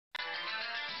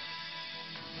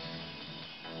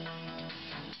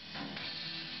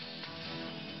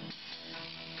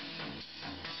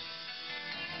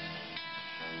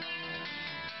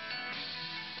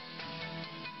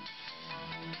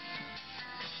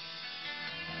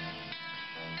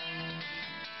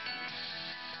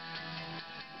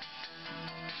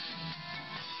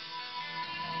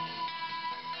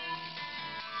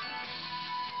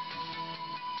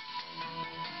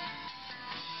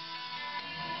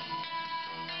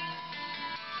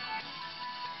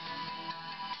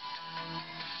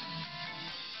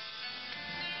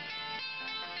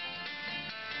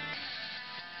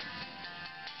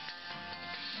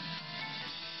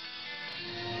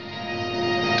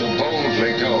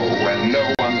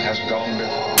has gone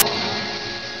before.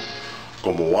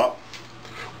 Konbanwa,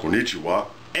 konnichiwa,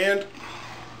 and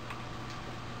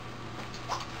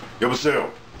Yabaseo.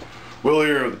 Will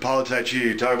here of the POLIT'AI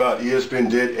CHI talking about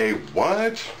ESPN did a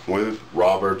what with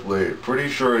Robert Lee. Pretty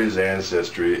sure his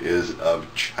ancestry is of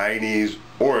Chinese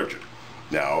origin.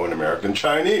 Now an American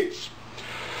Chinese.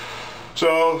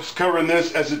 So, he's covering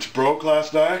this as it broke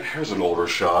last night. Here's an older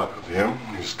shot of him.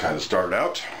 He's kind of starting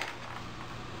out.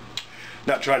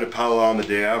 Not trying to pile on the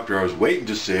day after. I was waiting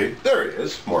to see. There he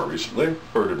is, more recently.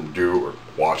 Heard him do, or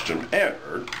watched him and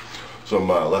heard some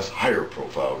less higher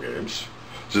profile games.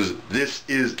 This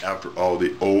is, after all,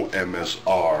 the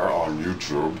OMSR on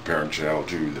YouTube, the parent channel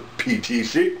to the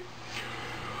PTC.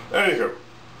 Anywho,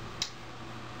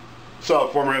 saw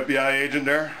a former FBI agent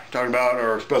there, talking about,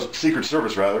 or special Secret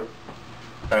Service rather.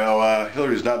 Now,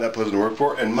 Hillary's not that pleasant to work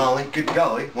for, and Molly, good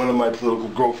golly, one of my political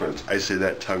girlfriends. I say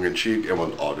that tongue-in-cheek, and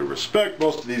with all due respect,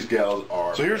 most of these gals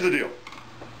are. So here's the deal.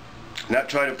 Not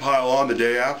trying to pile on the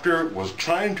day after, was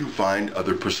trying to find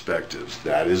other perspectives.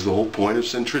 That is the whole point of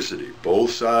centricity.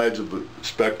 Both sides of the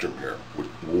spectrum here, with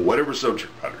whatever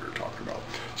subject matter you're talking about.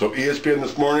 So ESPN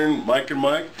this morning, Mike and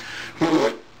Mike,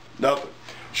 nothing.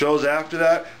 Shows after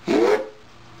that,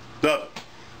 nothing.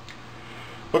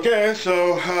 Okay,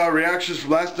 so reactions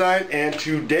from last night and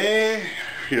today,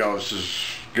 you know, this is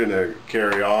gonna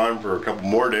carry on for a couple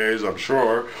more days, I'm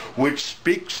sure, which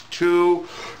speaks to,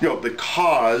 you know, the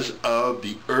cause of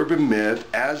the urban myth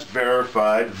as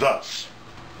verified thus.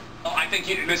 Well, I think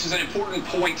this is an important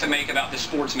point to make about the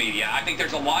sports media. I think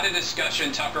there's a lot of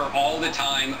discussion, Tucker, all the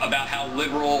time about how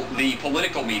liberal the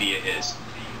political media is.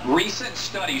 Recent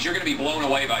studies, you're going to be blown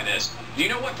away by this. Do you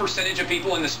know what percentage of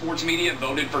people in the sports media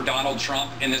voted for Donald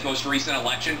Trump in this most recent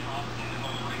election?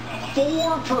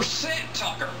 4%,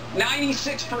 Tucker.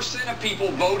 96% of people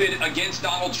voted against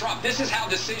Donald Trump. This is how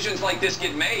decisions like this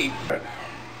get made.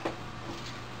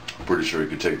 I'm pretty sure you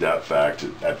could take that fact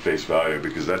at face value,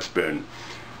 because that's been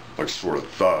like sort of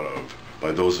thought of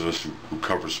by those of us who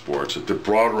cover sports at the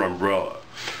broader umbrella,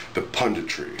 the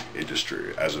punditry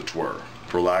industry, as it were,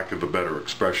 for lack of a better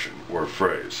expression or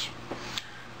phrase,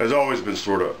 has always been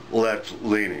sort of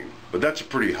left-leaning, but that's a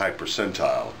pretty high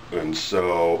percentile. And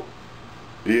so,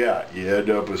 yeah, you end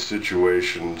up with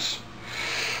situations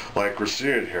like we're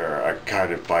seeing here. I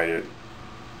kind of find it,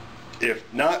 if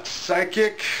not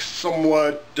psychic,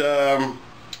 somewhat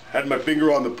had my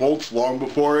finger on the pulse long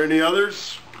before any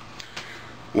others.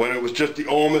 When it was just the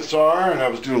OMSR and I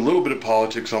was doing a little bit of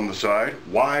politics on the side,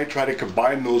 why try to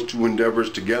combine those two endeavors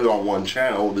together on one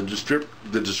channel, the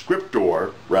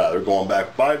descriptor, rather, going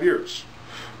back 5 years,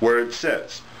 where it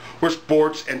says, where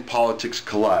sports and politics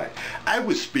collide. I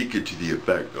was speaking to the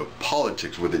effect of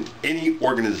politics within any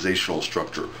organizational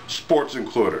structure, sports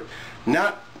included,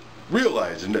 not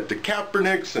realizing that the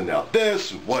Kaepernicks and now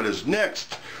this and what is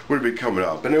next would be coming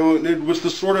up. And it was the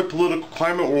sort of political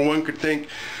climate where one could think,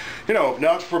 you know, if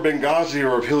not for Benghazi,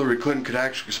 or if Hillary Clinton could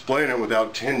actually explain it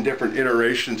without 10 different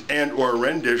iterations and or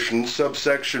renditions,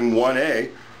 subsection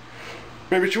 1A,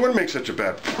 maybe she wouldn't make such a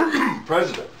bad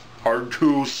president. Hard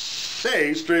to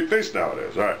say straight face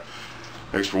nowadays. Alright,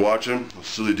 thanks for watching.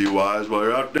 Silly DUIs while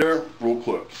you're out there. Roll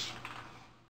clips.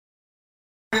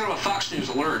 We're going to a Fox News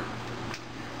alert.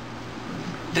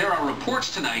 There are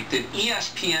reports tonight that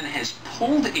ESPN has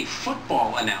pulled a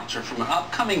football announcer from an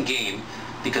upcoming game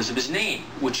because of his name,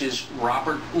 which is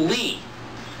Robert Lee.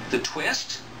 The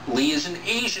twist? Lee is an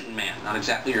Asian man, not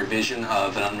exactly your vision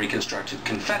of an unreconstructed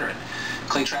Confederate.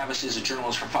 Clay Travis is a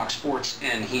journalist for Fox Sports,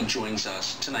 and he joins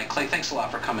us tonight. Clay, thanks a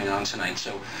lot for coming on tonight.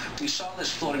 So we saw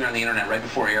this floating around the internet right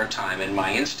before airtime, and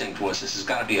my instinct was this has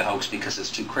got to be a hoax because it's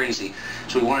too crazy.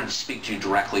 So we wanted to speak to you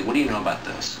directly. What do you know about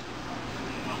this?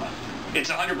 It's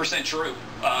 100% true.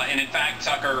 And in fact,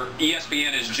 Tucker,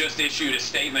 ESPN has just issued a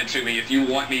statement to me. If you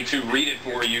want me to read it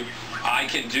for you, I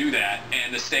can do that.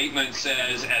 And the statement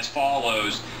says as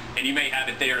follows, and you may have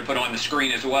it there to put on the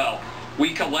screen as well.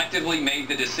 We collectively made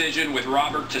the decision with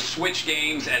Robert to switch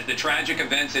games as the tragic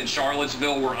events in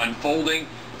Charlottesville were unfolding,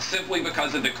 simply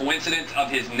because of the coincidence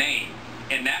of his name.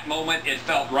 In that moment, it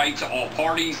felt right to all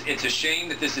parties. It's a shame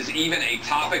that this is even a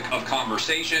topic of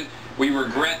conversation. We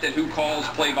regret that who calls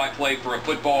play-by-play for a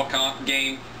football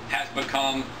game has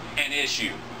become an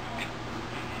issue.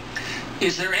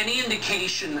 Is there any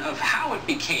indication of how it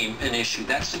became an issue?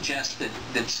 That suggests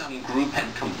that some group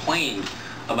had complained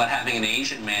about having an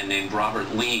Asian man named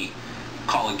Robert Lee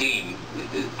call a game.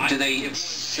 Do they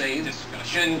say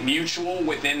discussion mutual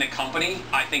within the company?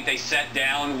 I think they sat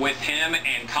down with him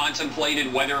and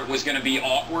contemplated whether it was going to be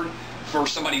awkward for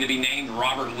somebody to be named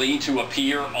Robert Lee to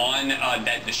appear on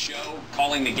the show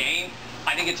calling the game.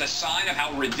 I think it's a sign of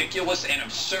how ridiculous and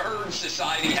absurd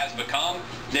society has become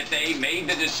that they made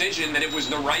the decision that it was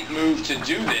the right move to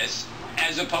do this,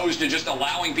 as opposed to just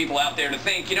allowing people out there to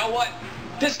think, you know what,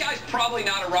 this guy's probably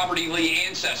not a Robert E. Lee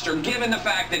ancestor, given the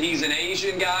fact that he's an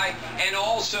Asian guy, and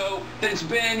also that it's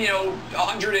been,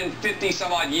 150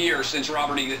 some odd years since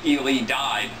Robert E. Lee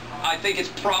died. I think it's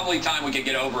probably time we could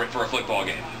get over it for a football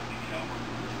game.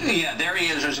 Yeah, there he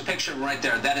is. There's a picture of him right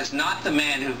there. That is not the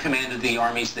man who commanded the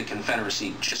armies of the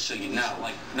Confederacy, just so you know,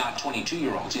 like not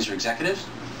 22-year-olds. These are executives?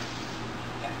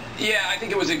 Yeah, I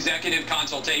think it was executive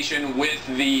consultation with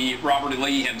the Robert E.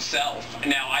 Lee himself.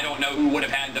 Now, I don't know who would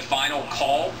have had the final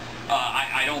call.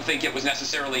 I don't think it was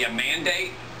necessarily a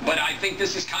mandate, but I think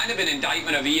this is kind of an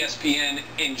indictment of ESPN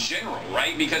in general,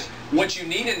 right? Because what you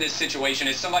need in this situation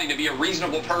is somebody to be a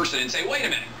reasonable person and say, wait a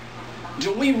minute,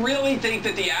 do we really think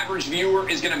that the average viewer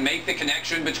is going to make the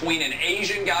connection between an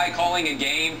Asian guy calling a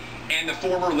game and the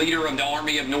former leader of the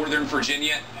Army of Northern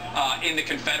Virginia in the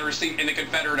Confederacy, in the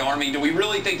Confederate Army? Do we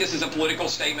really think this is a political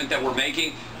statement that we're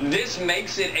making? This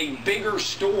makes it a bigger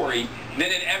story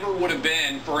than it ever would have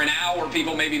been. For an hour,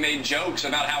 people maybe made jokes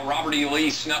about how Robert E. Lee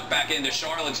snuck back into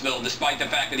Charlottesville despite the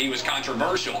fact that he was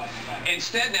controversial.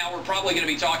 Instead, now we're probably going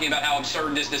to be talking about how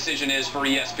absurd this decision is for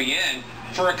ESPN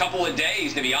for a couple of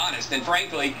days, to be honest. And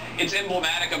frankly, it's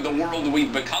emblematic of the world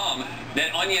we've become,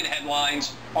 that Onion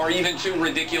headlines are even too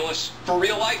ridiculous for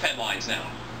real-life headlines now.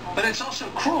 But it's also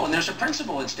cruel, and there's a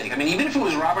principle at stake. I mean, even if it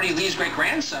was Robert E. Lee's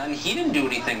great-grandson, he didn't do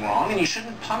anything wrong, and you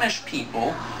shouldn't punish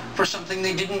people for something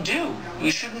they didn't do.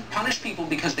 You shouldn't punish people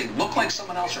because they look like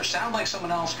someone else or sound like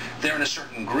someone else. They're in a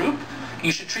certain group.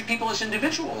 You should treat people as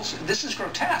individuals. This is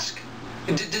grotesque.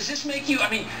 Does this make you,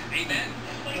 Amen.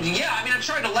 Yeah, I'm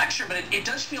sorry to lecture, but it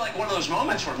does feel like one of those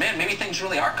moments where, man, maybe things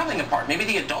really are coming apart. Maybe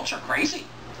the adults are crazy.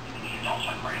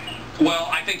 Well,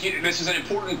 I think this is an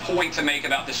important point to make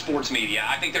about the sports media.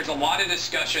 I think there's a lot of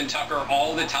discussion, Tucker,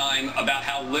 all the time about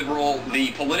how liberal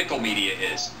the political media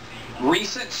is.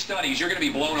 Recent studies, you're going to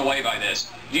be blown away by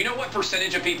this. Do you know what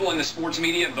percentage of people in the sports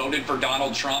media voted for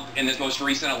Donald Trump in this most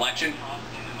recent election?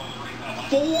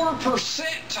 4%,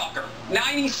 Tucker.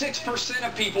 96%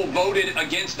 of people voted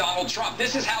against Donald Trump.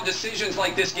 This is how decisions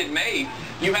like this get made.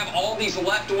 You have all these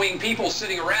left-wing people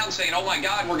sitting around saying, oh my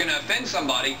God, we're going to offend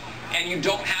somebody, and you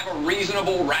don't have a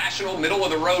reasonable, rational,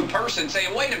 middle-of-the-road person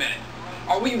saying, wait a minute,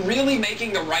 are we really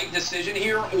making the right decision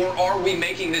here, or are we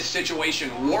making this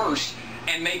situation worse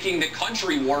and making the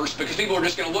country worse because people are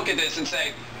just going to look at this and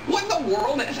say, what in the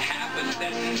world has happened?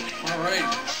 All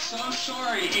right. So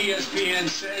sorry, ESPN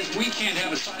says we can't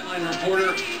have a sideline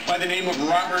reporter by the name of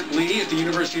Robert Lee at the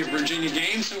University of Virginia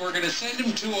game, so we're going to send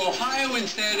him to Ohio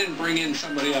instead and bring in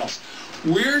somebody else.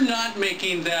 We're not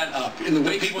making that up. In the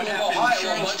wake people of of Ohio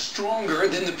are much stronger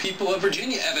than the people of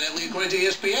Virginia, evidently, according to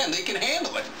ESPN. They can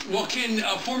handle it. Well, can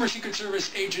a former Secret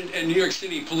Service agent and New York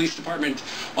City Police Department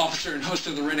officer and host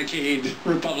of the Renegade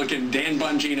Republican, Dan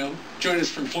Bongino, join us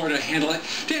from Florida, handle it?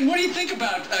 Dan, what do you think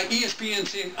about ESPN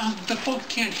saying, oh, the folk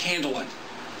can't handle it?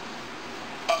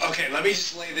 Okay, let me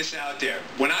just lay this out there.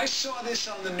 When I saw this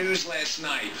on the news last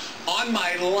night, on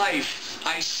my life,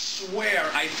 I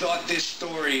swear I thought this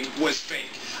story was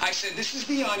fake. I said, this is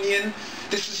The Onion,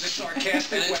 this is a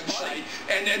sarcastic website,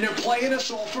 and they're playing us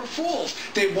all for fools.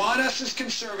 They want us as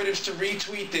conservatives to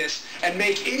retweet this and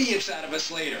make idiots out of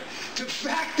us later. The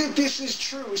fact that this is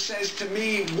true says to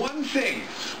me one thing.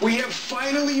 We have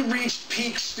finally reached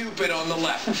peak stupid on the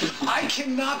left. I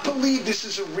cannot believe this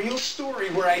is a real story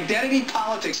where identity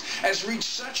politics has reached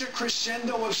such a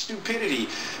crescendo of stupidity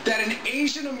that an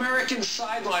Asian American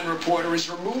sideline reporter is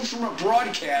removed from a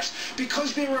broadcast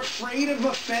because they're afraid of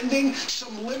offending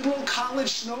some liberal college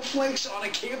snowflakes on a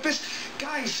campus.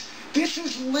 Guys, this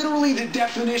is literally the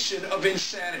definition of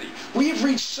insanity. We have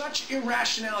reached such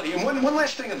irrationality. And one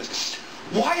last thing on this.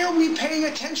 Why are we paying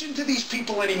attention to these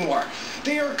people anymore?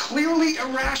 They are clearly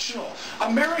irrational.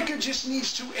 America just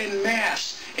needs to en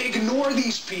masse ignore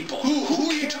these people. Who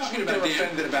are you talking about, Dan?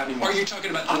 Offended about anymore? Are you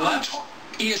talking about the left?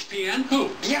 ESPN? Who?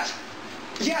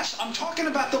 Yes, I'm talking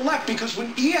about the left, because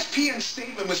when ESPN's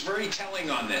statement was very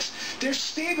telling on this, their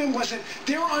statement was that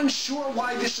they're unsure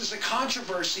why this is a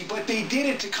controversy, but they did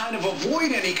it to kind of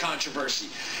avoid any controversy.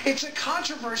 It's a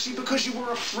controversy because you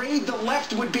were afraid the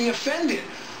left would be offended.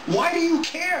 Why do you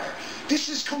care? This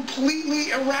is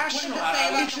completely irrational.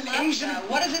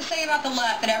 What does it say about the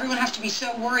left that everyone has to be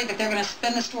so worried that they're going to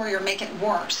spin the story or make it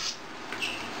worse?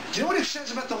 Do you know what it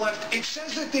says about the left? It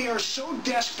says that they are so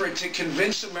desperate to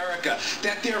convince America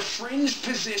that their fringe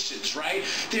positions, right,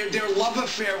 their love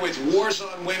affair with wars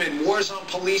on women, wars on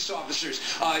police officers,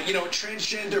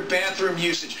 transgender bathroom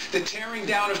usage, the tearing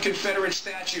down of Confederate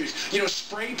statues,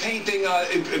 spray painting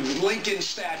Lincoln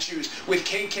statues with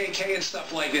KKK and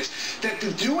stuff like this, that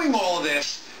they're doing all of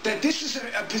this, that this is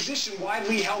a position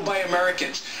widely held by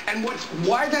Americans. And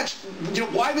why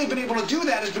they've been able to do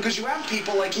that is because you have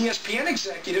people like ESPN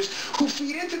executives who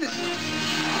feed into this.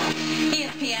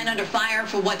 ESPN under fire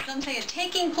for what some say is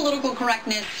taking political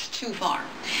correctness too far.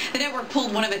 The network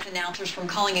pulled one of its announcers from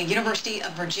calling a University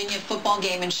of Virginia football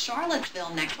game in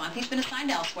Charlottesville next month. He's been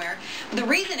assigned elsewhere. The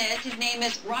reason is his name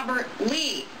is Robert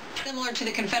Lee, similar to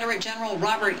the Confederate General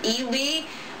Robert E. Lee.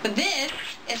 But this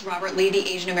is Robert Lee, the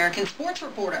Asian American sports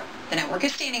reporter. The network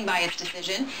is standing by its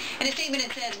decision. In a statement,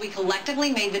 it says, "We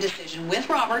collectively made the decision with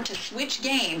Robert to switch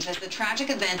games as the tragic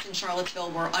events in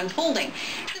Charlottesville were unfolding,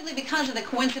 simply because of the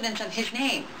coincidence of his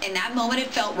name. In that moment,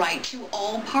 it felt right to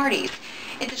all parties.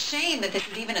 It's a shame that this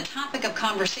is even a topic of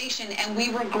conversation, and we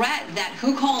regret that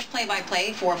who calls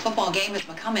play-by-play for a football game has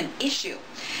become an issue."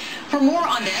 For more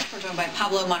on this, we're joined by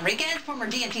Pablo Manriquez, former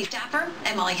DNC staffer,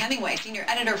 and Molly Hemingway, senior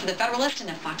editor for The Federalist and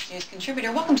a Fox News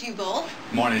contributor. Welcome to you both.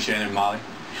 Morning, Shannon and Molly.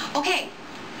 Okay,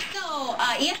 so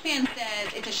ESPN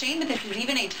says it's a shame that this is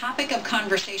even a topic of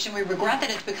conversation. We regret that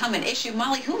it's become an issue.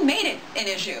 Molly, who made it an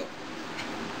issue?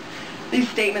 These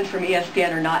statements from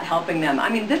ESPN are not helping them. I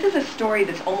mean, this is a story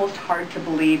that's almost hard to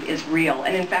believe is real.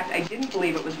 And in fact, I didn't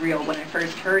believe it was real when I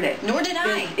first heard it. Nor did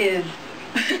I.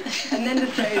 And then to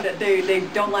say that they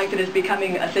don't like that it's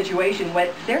becoming a situation, when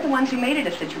they're the ones who made it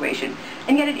a situation.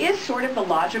 And yet it is sort of the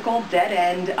logical dead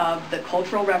end of the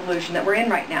cultural revolution that we're in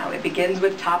right now. It begins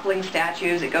with toppling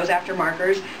statues, it goes after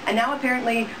markers, and now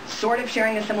apparently sort of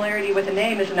sharing a similarity with a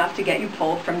name is enough to get you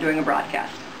pulled from doing a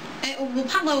broadcast. Well,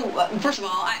 Pablo, first of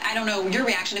all, I don't know your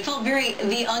reaction. It felt very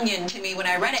The Onion to me when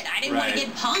I read it. I didn't want to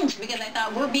get punked because I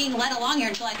thought we're being led along here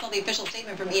until I saw the official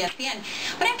statement from ESPN.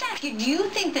 But I have to ask you, do you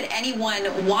think that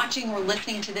anyone watching or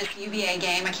listening to this UVA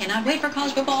game, I cannot wait for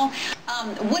college football,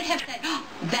 would have said, oh,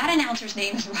 that announcer's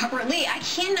name is Robert Lee? I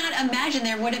cannot imagine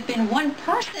there would have been one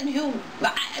person who,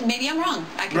 maybe I'm wrong.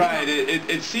 I could be wrong.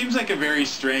 It seems like a very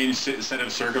strange set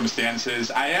of circumstances.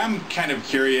 I am kind of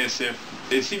curious if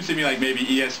it seems to me like maybe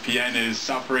ESPN is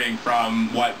suffering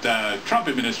from what the Trump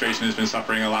administration has been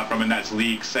suffering a lot from, and that's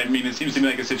leaks. I mean, it seems to me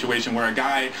like a situation where a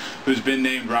guy who's been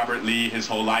named Robert Lee his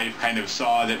whole life kind of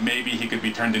saw that maybe he could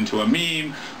be turned into a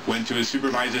meme, went to his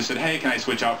supervisor, said, hey, can I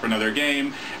switch out for another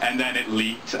game? And then it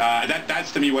leaked.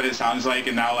 That's to me what it sounds like,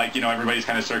 and now, like, everybody's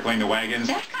kind of circling the wagons.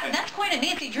 That's quite a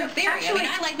Nancy Drew theory. Actually, I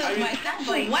mean, I like those myself,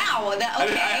 but wow.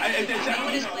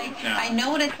 I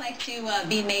know what it's like to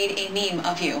be made a meme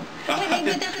of you.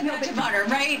 But that's a bunch of butter,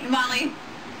 right, Molly?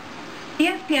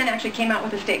 ESPN actually came out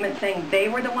with a statement saying they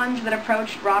were the ones that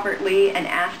approached Robert Lee and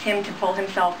asked him to pull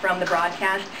himself from the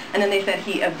broadcast, and then they said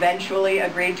he eventually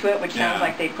agreed to it, which sounds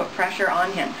like they put pressure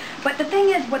on him. But the thing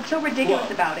is, what's so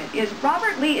ridiculous about it is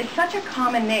Robert Lee is such a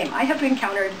common name. I have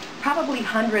encountered probably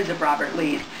hundreds of Robert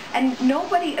Lees, and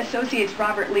nobody associates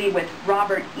Robert Lee with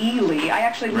Robert E. Lee. I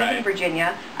actually live in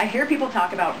Virginia. I hear people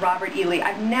talk about Robert E. Lee.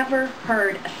 I've never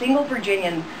heard a single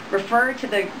Virginian refer to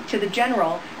the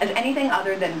general as anything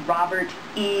other than Robert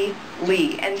E.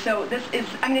 Lee. And so this is,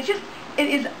 I mean,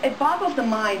 it boggles the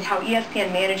mind how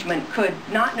ESPN management could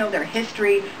not know their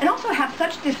history and also have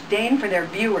such disdain for their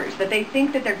viewers that they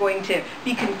think that they're going to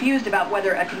be confused about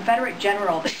whether a Confederate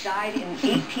general that died in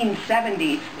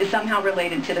 1870 is somehow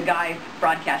related to the guy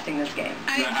broadcasting this game.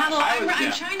 I'm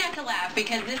trying not to laugh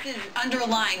because this is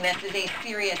underlying this is a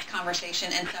serious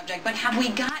conversation and subject, but have we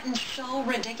gotten so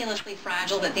ridiculously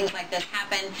fragile that things like this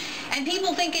happen and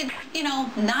people think it's,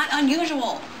 not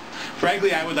unusual?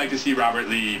 Frankly, I would like to see Robert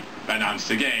Lee announce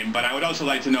the game, but I would also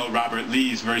like to know Robert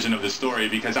Lee's version of the story,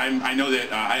 because I know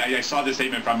that I saw the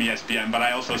statement from ESPN, but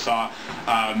I also saw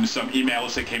some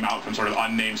emails that came out from sort of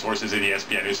unnamed sources at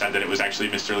ESPN who said that it was actually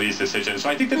Mr. Lee's decision. So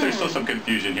I think that there's still some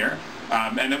confusion here.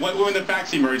 And then when the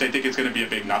facts emerge, I think it's going to be a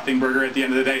big nothing burger at the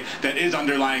end of the day that is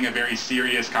underlying a very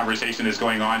serious conversation that's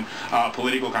going on,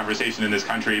 political conversation in this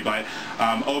country. But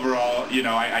overall,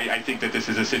 I think that this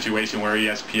is a situation where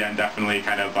ESPN definitely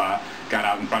kind of got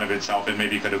out in front of itself and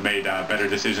maybe could have made better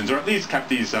decisions, or at least kept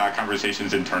these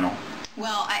conversations internal.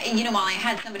 Well, Molly, I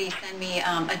had somebody send me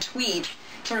a tweet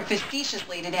sort of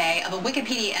facetiously today of a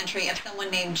Wikipedia entry of someone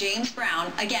named James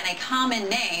Brown, again, a common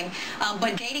name,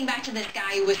 but dating back to this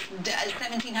guy who was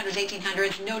 1700s,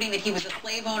 1800s, noting that he was a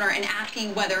slave owner and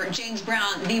asking whether James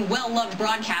Brown, the well-loved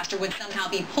broadcaster, would somehow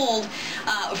be pulled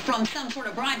from some sort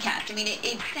of broadcast. I mean,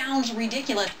 it sounds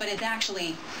ridiculous, but it's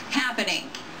actually happening.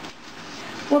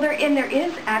 Well, there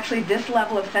is actually this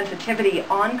level of sensitivity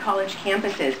on college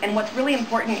campuses, and what's really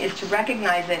important is to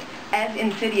recognize it as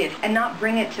insidious and not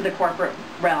bring it to the corporate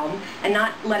realm and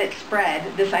not let it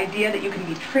spread. This idea that you can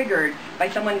be triggered by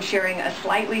someone sharing a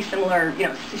slightly similar,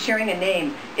 sharing a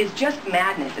name is just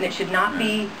madness, and it should not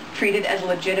be treated as a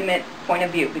legitimate point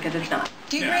of view, because it's not.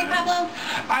 Do you agree, Pablo?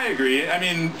 I agree. I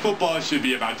mean, football should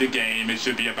be about the game. It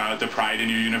should be about the pride in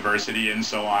your university and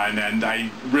so on. And I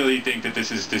really think that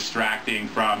this is distracting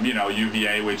from,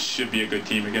 UVA, which should be a good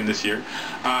team again this year.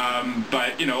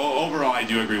 But overall, I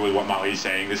do agree with what Molly's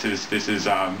saying.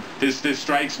 This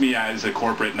strikes me as a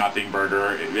corporate nothing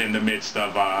burger in the midst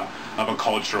of a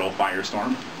cultural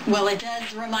firestorm. Well, it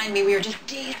does remind me we are just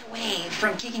days away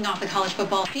from kicking off the college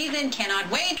football season. Cannot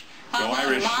wait. Go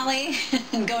Irish. Molly,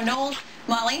 go Knowles.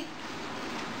 Molly,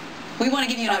 we want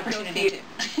to give you an opportunity to.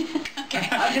 Okay.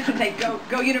 I was just going to say,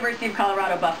 go University of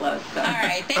Colorado Buffaloes. So. All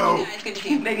right. Thank you, guys. Good to see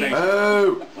you.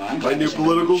 Oh, my new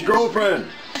political girlfriend.